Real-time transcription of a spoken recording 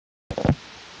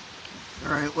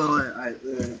Alright, well,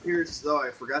 it appears as though I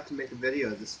forgot to make a video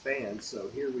of this fan, so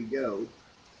here we go.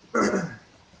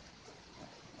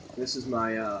 This is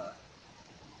my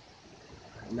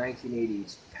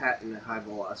 1980's Patton high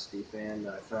velocity fan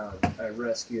that I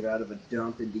rescued out of a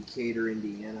dump in Decatur,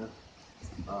 Indiana.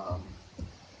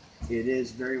 It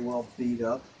is very well beat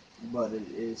up, but it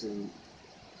is in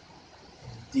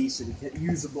decent,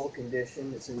 usable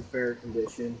condition. It's in fair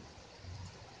condition.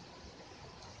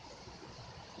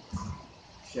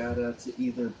 Shout out to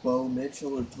either Bo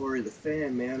Mitchell or Tori the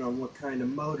Fan Man on what kind of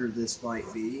motor this might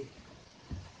be.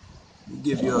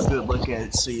 Give you a good look at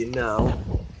it so you know.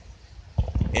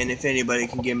 And if anybody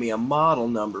can give me a model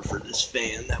number for this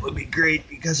fan, that would be great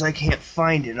because I can't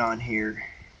find it on here.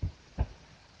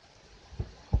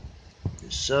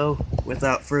 So,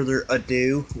 without further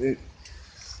ado,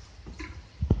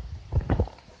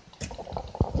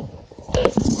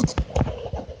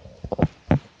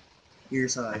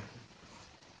 here's high.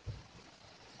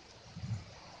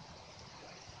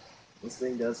 This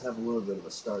thing does have a little bit of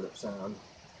a startup sound.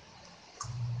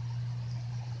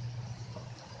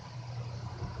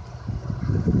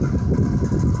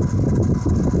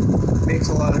 Makes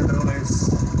a lot of noise.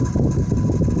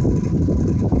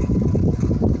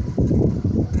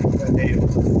 Been able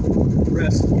to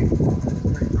rescue.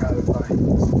 I'm pretty proud of finding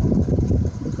this.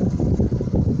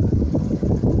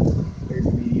 There's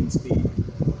medium speed.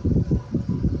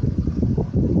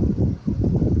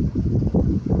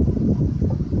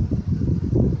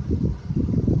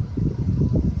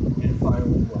 And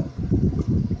finally low.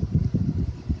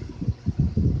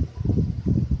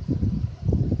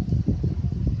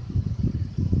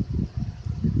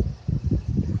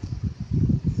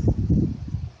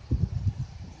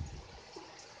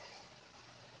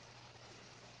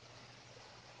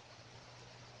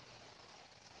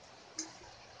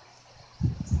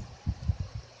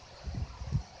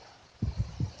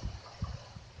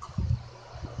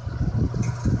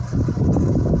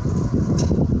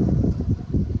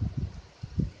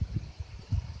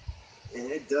 And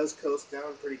it does coast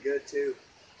down pretty good too.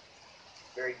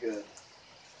 Very good.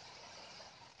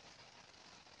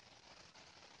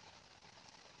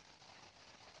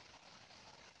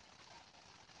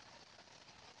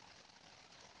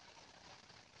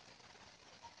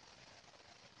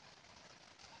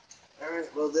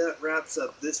 Alright, well that wraps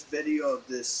up this video of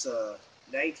this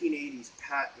 1980's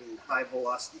Patton high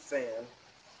velocity fan.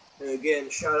 And again,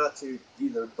 shout out to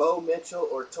either Bo Mitchell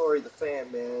or Tori the Fan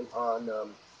Man on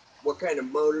what kind of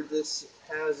motor this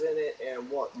has in it and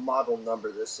what model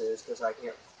number this is, because I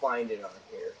can't find it on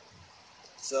here.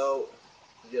 So,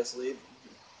 just leave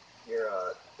your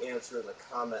answer in the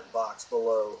comment box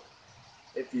below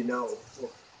if you know.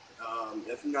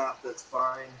 If not, that's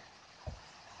fine.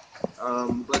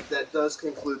 But that does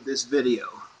conclude this video.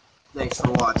 Thanks for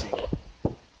watching.